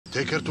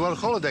Take her to our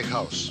holiday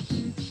house.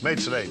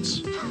 Mates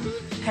rates.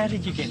 How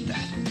did you get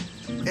that?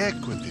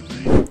 Equity,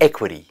 mate.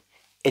 Equity.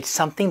 It's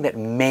something that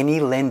many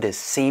lenders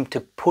seem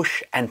to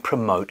push and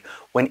promote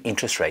when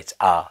interest rates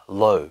are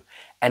low.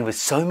 And with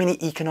so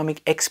many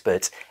economic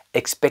experts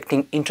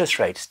expecting interest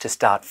rates to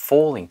start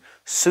falling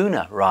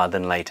sooner rather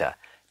than later,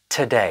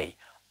 today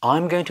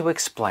I'm going to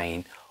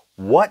explain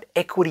what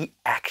equity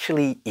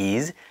actually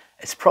is.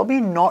 It's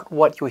probably not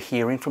what you're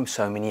hearing from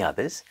so many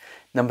others.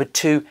 Number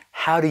two,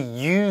 how to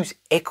use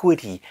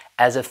equity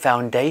as a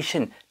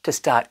foundation to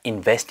start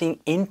investing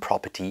in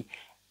property.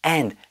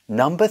 And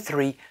number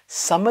three,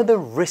 some of the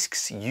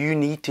risks you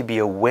need to be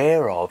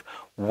aware of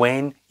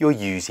when you're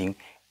using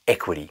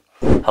equity.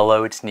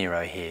 Hello, it's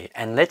Nero here,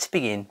 and let's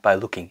begin by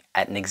looking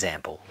at an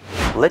example.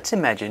 Let's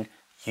imagine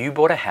you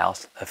bought a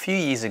house a few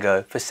years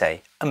ago for,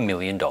 say, $1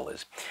 million.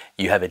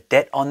 You have a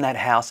debt on that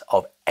house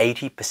of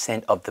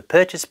 80% of the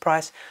purchase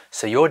price,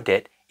 so your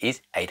debt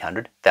is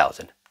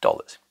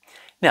 $800,000.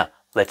 Now,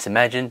 let's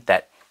imagine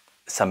that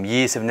some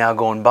years have now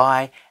gone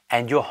by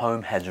and your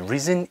home has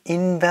risen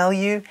in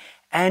value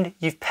and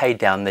you've paid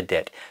down the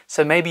debt.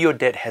 So maybe your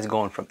debt has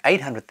gone from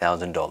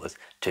 $800,000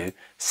 to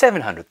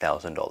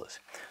 $700,000.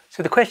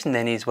 So the question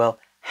then is, well,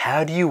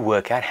 how do you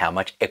work out how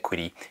much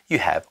equity you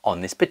have on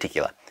this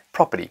particular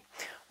property?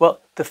 Well,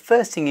 the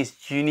first thing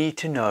is you need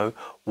to know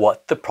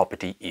what the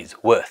property is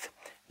worth.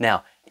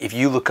 Now, if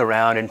you look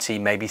around and see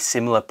maybe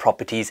similar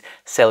properties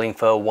selling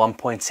for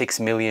 1.6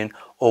 million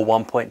or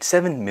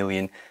 1.7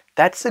 million,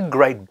 that's a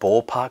great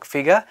ballpark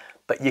figure,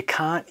 but you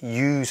can't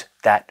use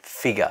that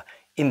figure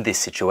in this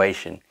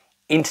situation.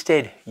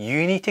 Instead,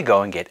 you need to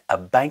go and get a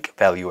bank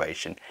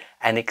valuation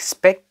and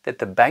expect that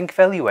the bank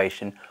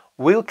valuation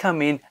will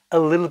come in a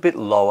little bit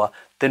lower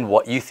than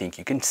what you think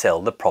you can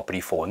sell the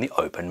property for in the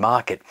open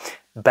market.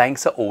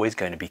 Banks are always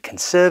going to be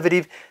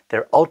conservative.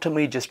 They're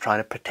ultimately just trying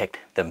to protect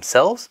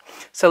themselves.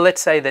 So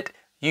let's say that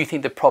you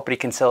think the property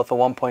can sell for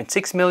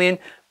 1.6 million,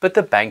 but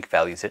the bank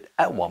values it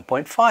at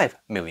 $1.5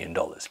 million.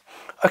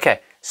 Okay,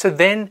 so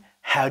then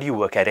how do you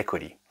work out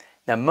equity?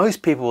 Now,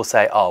 most people will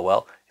say, oh,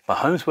 well, if my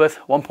home's worth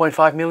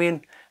 1.5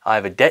 million, I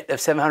have a debt of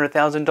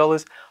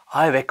 $700,000,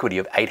 I have equity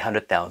of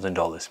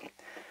 $800,000.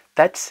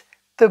 That's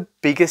the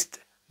biggest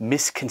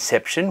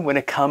misconception when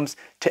it comes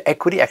to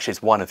equity. Actually,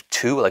 it's one of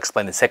two. I'll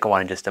explain the second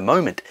one in just a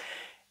moment.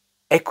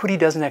 Equity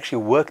doesn't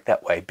actually work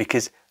that way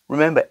because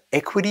remember,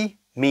 equity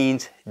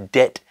means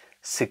debt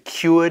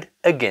secured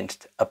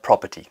against a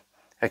property.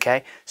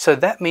 Okay, so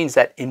that means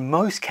that in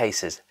most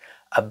cases,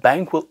 a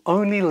bank will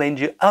only lend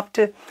you up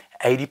to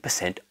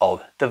 80%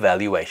 of the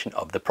valuation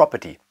of the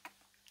property.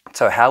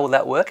 So how will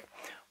that work?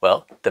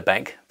 Well, the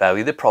bank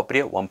value the property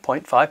at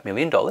 $1.5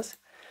 million.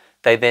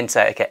 They then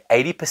say, okay,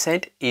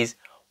 80% is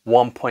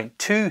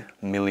 $1.2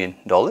 million.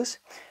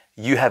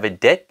 You have a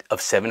debt of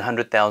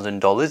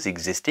 $700,000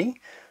 existing.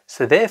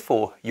 So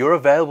therefore, your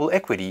available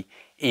equity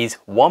is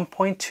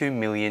 1.2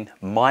 million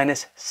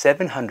minus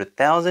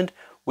 700,000,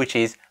 which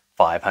is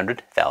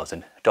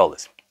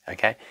 $500,000.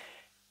 Okay.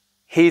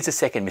 Here's a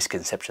second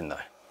misconception though.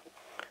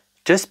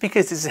 Just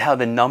because this is how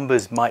the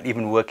numbers might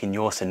even work in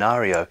your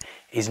scenario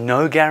is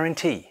no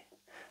guarantee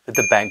that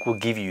the bank will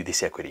give you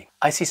this equity.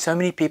 I see so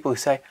many people who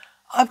say,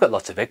 I've got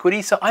lots of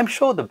equity, so I'm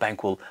sure the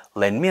bank will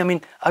lend me. I mean,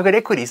 I've got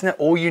equity. Isn't that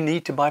all you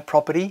need to buy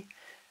property?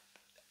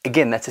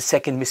 Again, that's a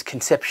second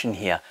misconception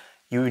here.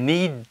 You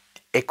need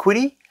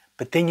equity,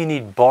 but then you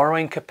need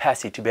borrowing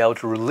capacity to be able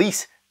to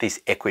release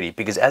this equity.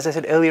 Because as I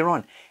said earlier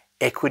on,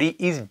 equity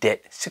is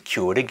debt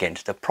secured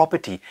against a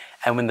property.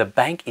 And when the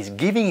bank is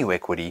giving you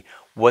equity,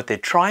 what they're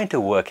trying to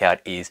work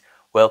out is,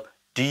 well,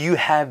 do you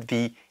have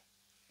the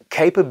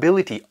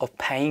capability of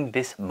paying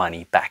this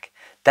money back?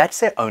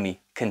 That's their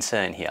only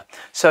concern here.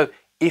 So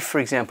if, for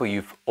example,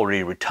 you've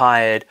already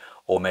retired,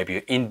 or maybe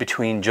you're in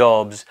between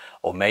jobs,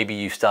 or maybe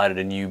you've started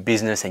a new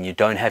business and you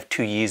don't have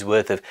 2 years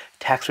worth of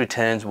tax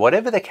returns,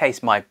 whatever the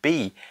case might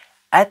be,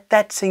 at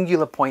that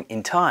singular point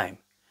in time,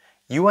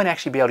 you won't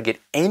actually be able to get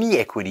any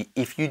equity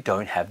if you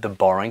don't have the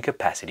borrowing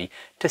capacity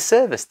to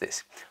service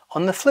this.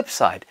 On the flip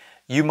side,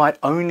 you might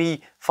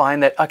only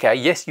find that, okay,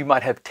 yes, you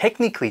might have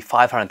technically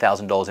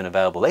 $500,000 in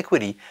available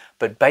equity,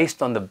 but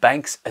based on the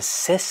bank's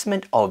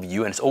assessment of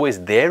you, and it's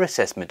always their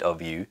assessment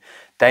of you,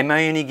 they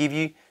may only give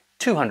you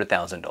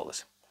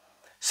 $200,000.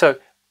 So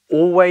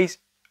always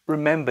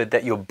remember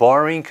that your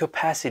borrowing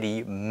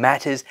capacity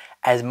matters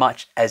as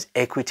much as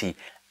equity.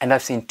 And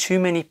I've seen too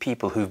many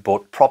people who've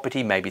bought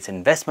property, maybe it's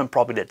investment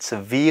property that's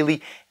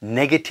severely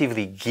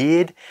negatively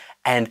geared,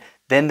 and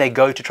then they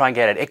go to try and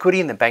get at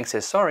equity and the bank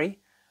says, sorry,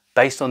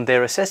 based on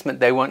their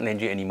assessment, they won't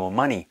lend you any more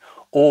money.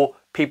 Or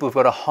people who've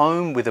got a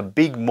home with a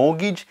big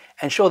mortgage,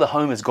 and sure, the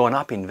home has gone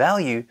up in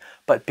value,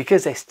 but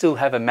because they still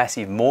have a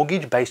massive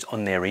mortgage based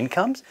on their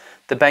incomes,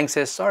 the bank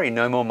says, sorry,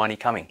 no more money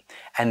coming.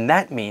 And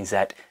that means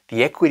that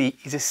the equity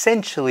is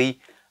essentially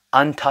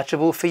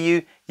untouchable for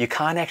you. You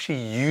can't actually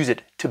use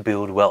it to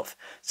build wealth.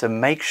 So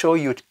make sure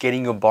you're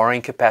getting your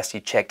borrowing capacity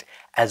checked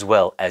as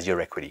well as your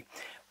equity.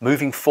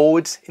 Moving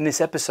forwards in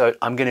this episode,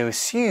 I'm going to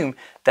assume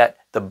that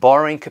the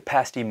borrowing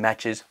capacity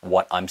matches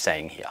what I'm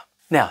saying here.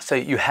 Now, so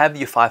you have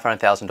your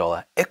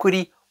 $500,000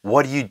 equity.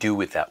 What do you do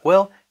with that?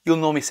 Well, you'll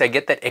normally say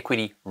get that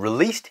equity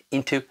released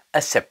into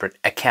a separate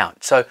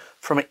account. So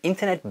from an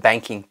internet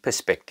banking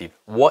perspective,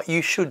 what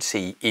you should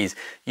see is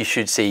you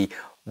should see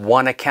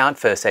one account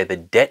for, say, the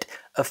debt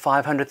of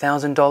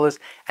 $500,000,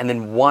 and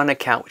then one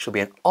account which will be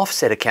an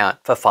offset account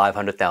for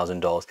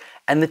 $500,000,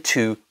 and the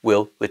two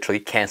will literally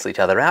cancel each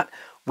other out,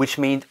 which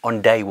means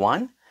on day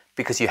one,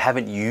 because you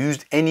haven't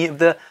used any of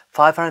the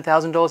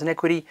 $500,000 in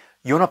equity,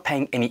 you're not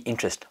paying any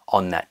interest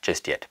on that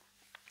just yet.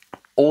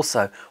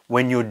 Also,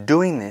 when you're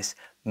doing this,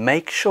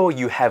 make sure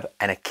you have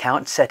an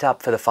account set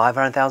up for the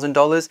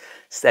 $500,000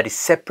 that is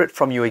separate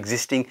from your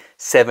existing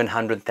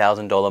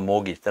 $700,000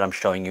 mortgage that I'm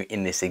showing you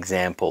in this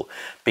example.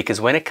 Because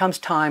when it comes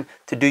time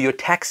to do your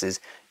taxes,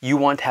 you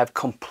want to have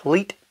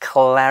complete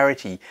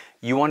clarity.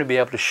 You want to be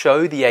able to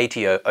show the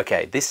ATO,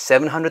 okay, this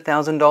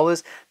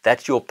 $700,000,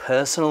 that's your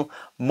personal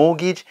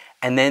mortgage,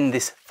 and then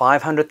this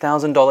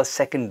 $500,000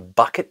 second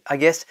bucket, I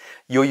guess,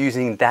 you're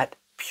using that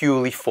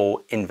purely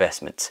for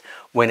investments.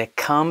 When it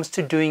comes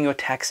to doing your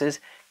taxes,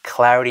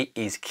 clarity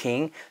is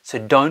king, so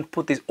don't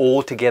put this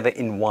all together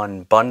in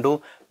one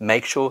bundle.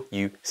 Make sure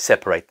you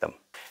separate them.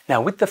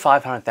 Now, with the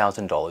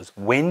 $500,000,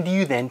 when do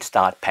you then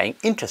start paying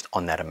interest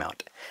on that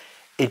amount?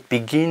 It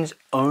begins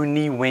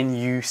only when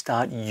you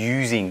start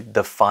using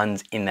the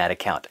funds in that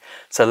account.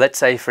 So let's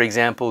say, for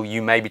example,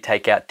 you maybe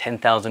take out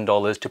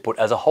 $10,000 to put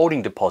as a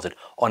holding deposit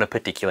on a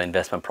particular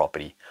investment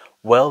property.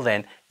 Well,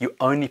 then you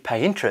only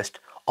pay interest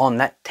on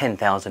that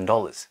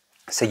 $10,000.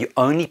 So you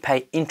only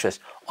pay interest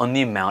on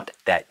the amount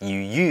that you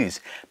use.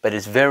 But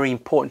it's very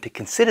important to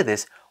consider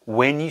this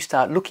when you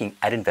start looking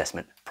at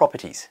investment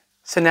properties.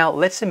 So now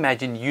let's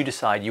imagine you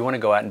decide you want to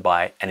go out and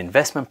buy an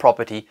investment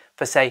property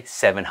for, say,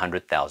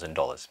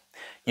 $700,000.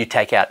 You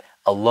take out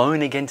a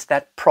loan against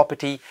that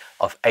property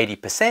of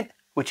 80%,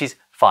 which is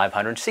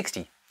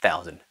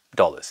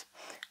 $560,000.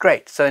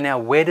 Great, so now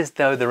where does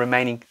the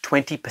remaining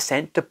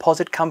 20%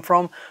 deposit come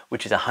from,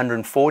 which is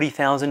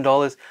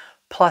 $140,000,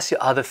 plus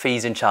your other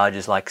fees and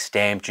charges like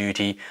stamp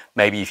duty,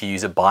 maybe if you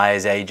use a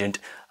buyer's agent,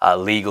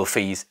 legal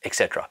fees,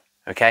 etc.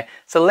 Okay,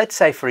 so let's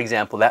say, for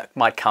example, that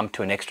might come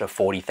to an extra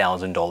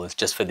 $40,000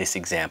 just for this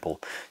example.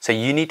 So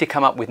you need to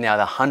come up with now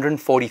the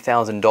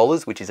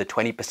 $140,000, which is a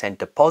 20%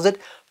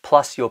 deposit,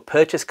 plus your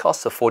purchase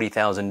costs of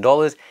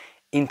 $40,000.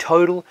 In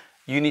total,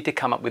 you need to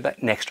come up with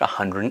an extra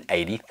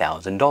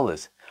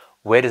 $180,000.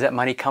 Where does that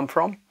money come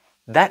from?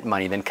 That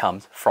money then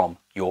comes from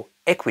your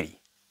equity.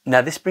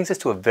 Now, this brings us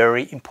to a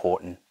very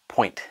important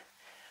point.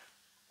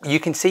 You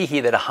can see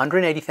here that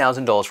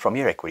 $180,000 from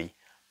your equity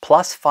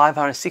plus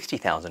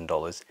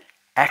 $560,000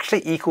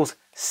 actually equals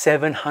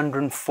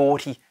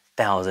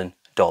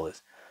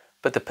 $740,000.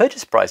 But the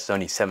purchase price is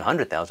only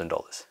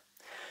 $700,000.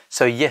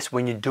 So yes,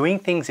 when you're doing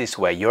things this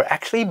way, you're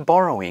actually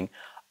borrowing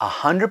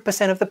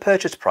 100% of the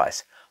purchase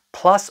price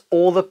plus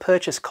all the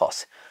purchase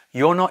costs.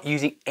 You're not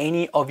using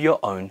any of your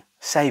own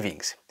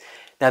savings.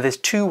 Now, there's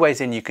two ways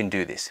in you can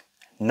do this.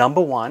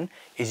 Number one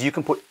is you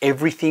can put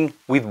everything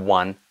with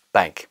one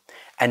bank.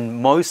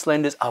 And most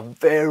lenders are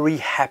very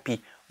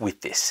happy with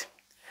this.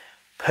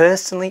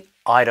 Personally,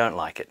 I don't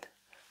like it.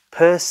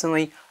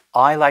 Personally,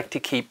 I like to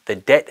keep the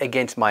debt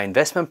against my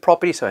investment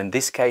property. So in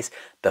this case,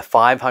 the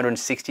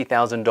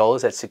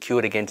 $560,000 that's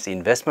secured against the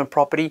investment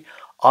property,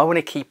 I want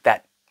to keep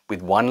that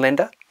with one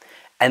lender.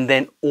 And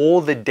then all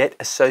the debt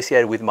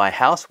associated with my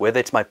house, whether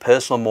it's my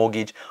personal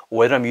mortgage or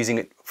whether I'm using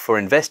it for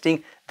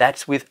investing,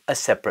 that's with a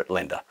separate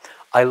lender.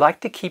 I like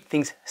to keep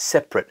things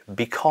separate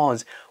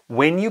because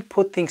when you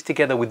put things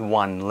together with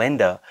one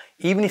lender,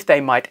 even if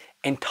they might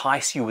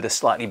entice you with a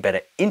slightly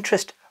better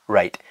interest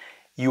rate,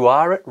 you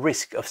are at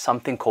risk of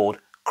something called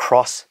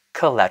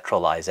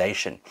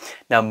cross-collateralization.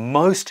 Now,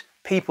 most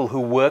people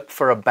who work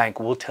for a bank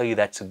will tell you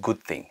that's a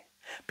good thing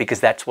because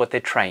that's what they're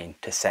trained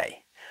to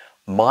say.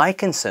 My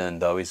concern,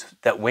 though, is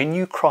that when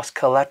you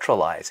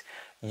cross-collateralize,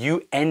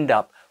 you end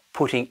up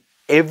putting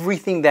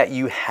everything that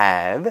you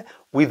have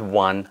with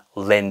one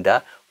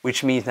lender,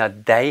 which means now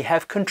they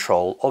have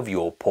control of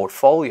your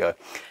portfolio.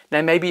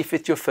 Now, maybe if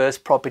it's your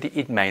first property,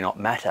 it may not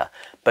matter.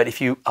 But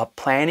if you are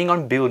planning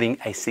on building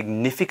a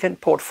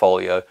significant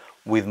portfolio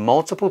with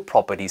multiple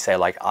properties, say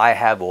like I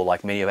have or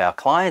like many of our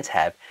clients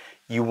have,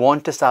 you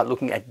want to start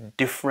looking at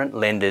different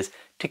lenders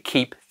to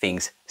keep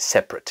things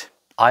separate.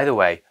 Either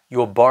way,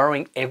 you're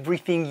borrowing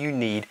everything you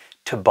need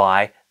to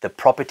buy the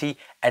property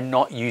and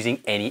not using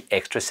any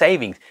extra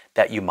savings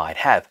that you might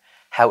have.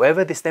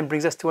 However, this then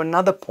brings us to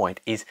another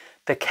point, is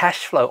the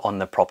cash flow on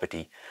the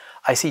property.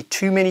 I see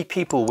too many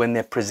people when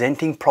they're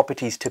presenting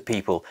properties to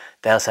people,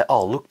 they'll say,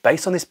 oh, look,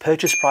 based on this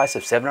purchase price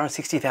of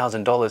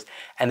 $760,000,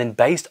 and then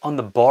based on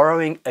the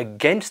borrowing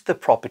against the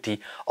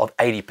property of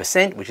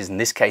 80%, which is in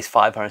this case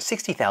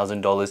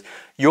 $560,000,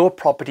 your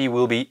property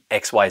will be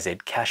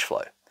XYZ cash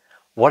flow.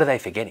 What are they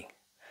forgetting?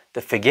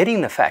 They're forgetting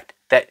the fact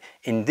that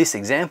in this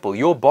example,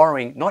 you're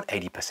borrowing not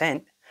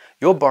 80%,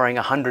 you're borrowing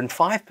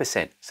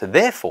 105%. So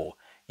therefore,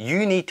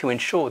 you need to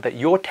ensure that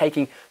you're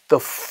taking the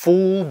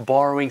full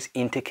borrowings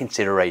into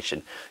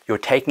consideration. You're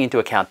taking into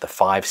account the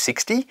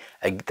 560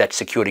 that's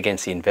secured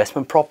against the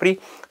investment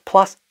property,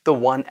 plus the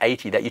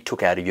 180 that you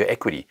took out of your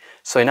equity.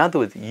 So in other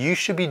words, you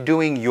should be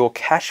doing your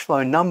cash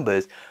flow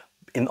numbers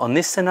on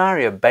this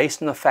scenario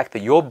based on the fact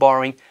that you're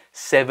borrowing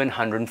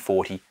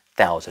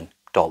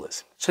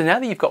 $740,000. So now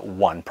that you've got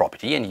one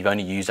property and you've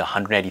only used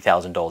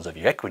 $180,000 of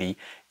your equity,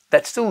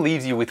 that still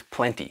leaves you with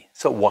plenty.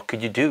 So what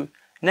could you do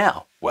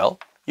now? Well,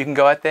 you can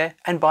go out there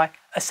and buy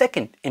a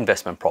second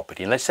investment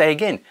property. And let's say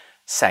again,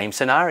 same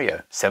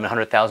scenario,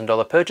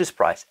 $700,000 purchase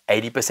price,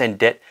 80%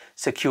 debt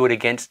secured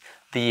against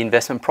the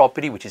investment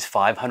property, which is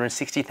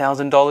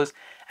 $560,000.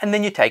 And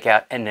then you take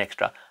out an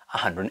extra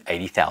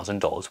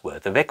 $180,000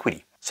 worth of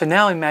equity. So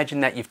now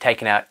imagine that you've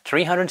taken out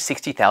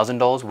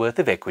 $360,000 worth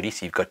of equity.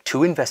 So you've got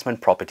two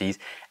investment properties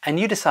and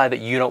you decide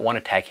that you don't want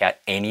to take out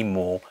any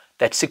more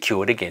that's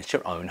secured against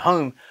your own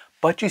home,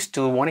 but you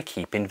still want to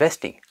keep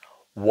investing.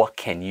 What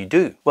can you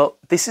do? Well,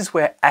 this is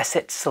where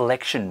asset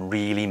selection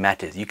really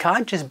matters. You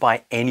can't just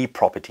buy any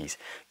properties.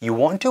 You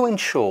want to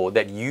ensure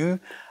that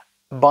you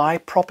buy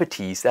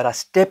properties that are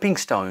stepping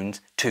stones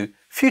to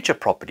future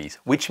properties,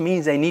 which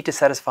means they need to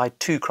satisfy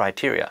two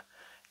criteria.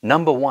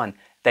 Number one,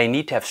 they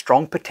need to have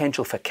strong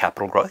potential for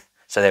capital growth,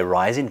 so they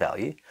rise in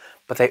value,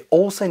 but they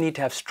also need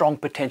to have strong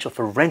potential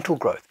for rental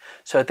growth,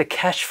 so that the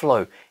cash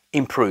flow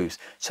improves.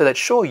 So that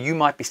sure, you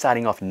might be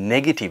starting off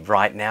negative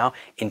right now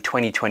in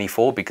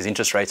 2024 because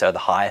interest rates are the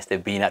highest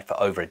they've been at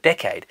for over a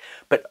decade,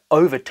 but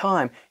over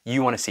time,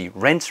 you want to see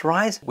rents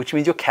rise, which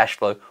means your cash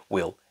flow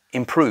will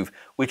improve,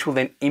 which will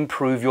then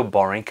improve your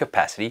borrowing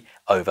capacity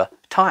over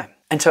time.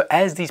 And so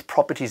as these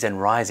properties then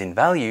rise in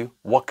value,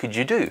 what could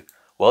you do?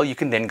 Well, you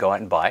can then go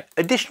out and buy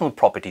additional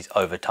properties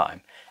over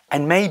time.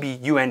 And maybe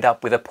you end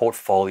up with a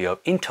portfolio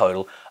in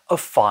total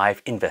of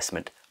 5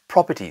 investment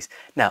properties.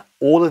 Now,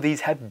 all of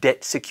these have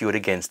debt secured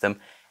against them,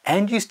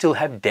 and you still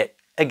have debt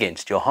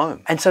against your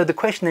home. And so the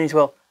question then is,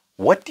 well,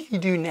 what do you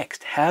do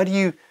next? How do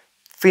you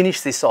finish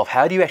this off?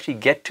 How do you actually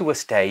get to a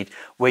stage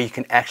where you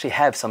can actually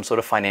have some sort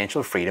of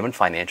financial freedom and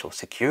financial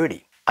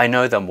security? I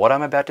know that what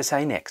I'm about to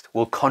say next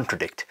will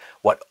contradict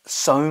what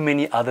so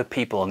many other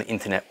people on the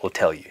internet will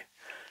tell you.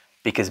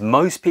 Because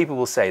most people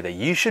will say that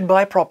you should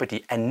buy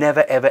property and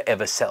never, ever,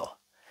 ever sell.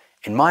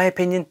 In my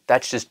opinion,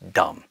 that's just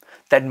dumb.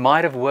 That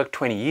might have worked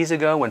 20 years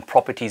ago when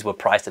properties were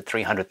priced at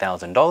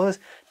 $300,000.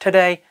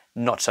 Today,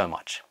 not so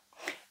much.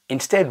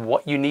 Instead,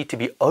 what you need to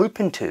be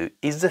open to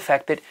is the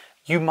fact that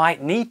you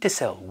might need to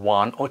sell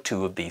 1 or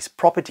 2 of these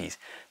properties.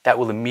 That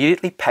will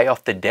immediately pay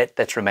off the debt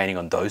that's remaining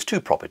on those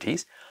 2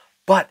 properties,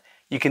 but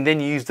you can then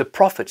use the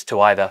profits to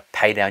either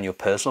pay down your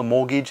personal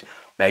mortgage,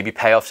 maybe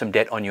pay off some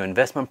debt on your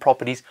investment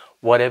properties,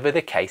 whatever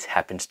the case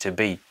happens to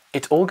be.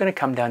 It's all going to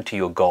come down to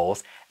your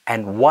goals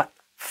and what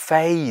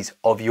phase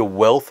of your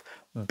wealth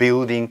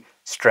building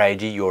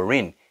strategy you're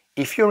in.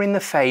 If you're in the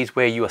phase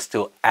where you are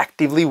still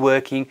actively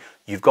working,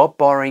 you've got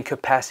borrowing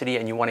capacity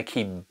and you want to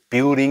keep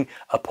building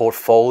a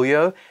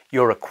portfolio,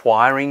 you're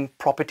acquiring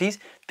properties,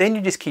 then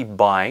you just keep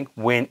buying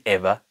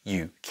whenever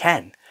you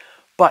can.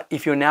 But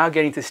if you're now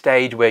getting to the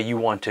stage where you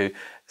want to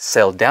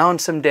sell down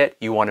some debt,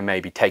 you want to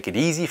maybe take it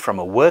easy from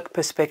a work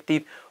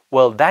perspective,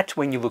 well, that's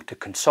when you look to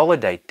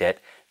consolidate debt.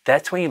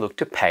 That's when you look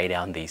to pay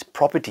down these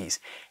properties.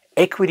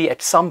 Equity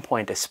at some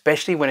point,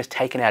 especially when it's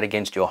taken out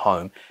against your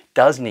home,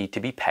 does need to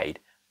be paid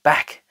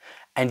back.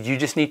 And you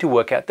just need to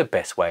work out the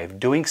best way of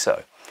doing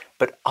so.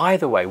 But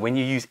either way, when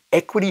you use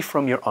equity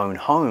from your own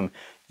home,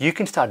 you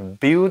can start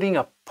building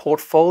a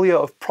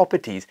portfolio of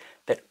properties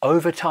that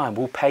over time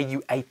will pay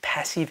you a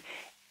passive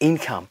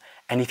income.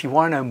 And if you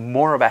want to know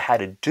more about how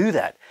to do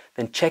that,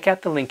 then check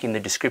out the link in the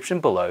description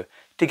below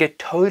to get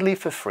totally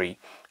for free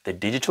the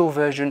digital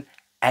version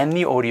and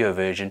the audio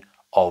version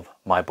of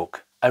my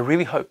book. I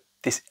really hope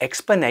this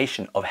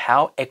explanation of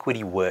how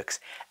equity works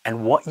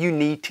and what you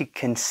need to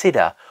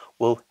consider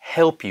will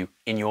help you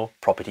in your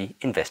property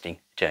investing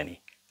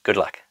journey. Good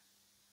luck.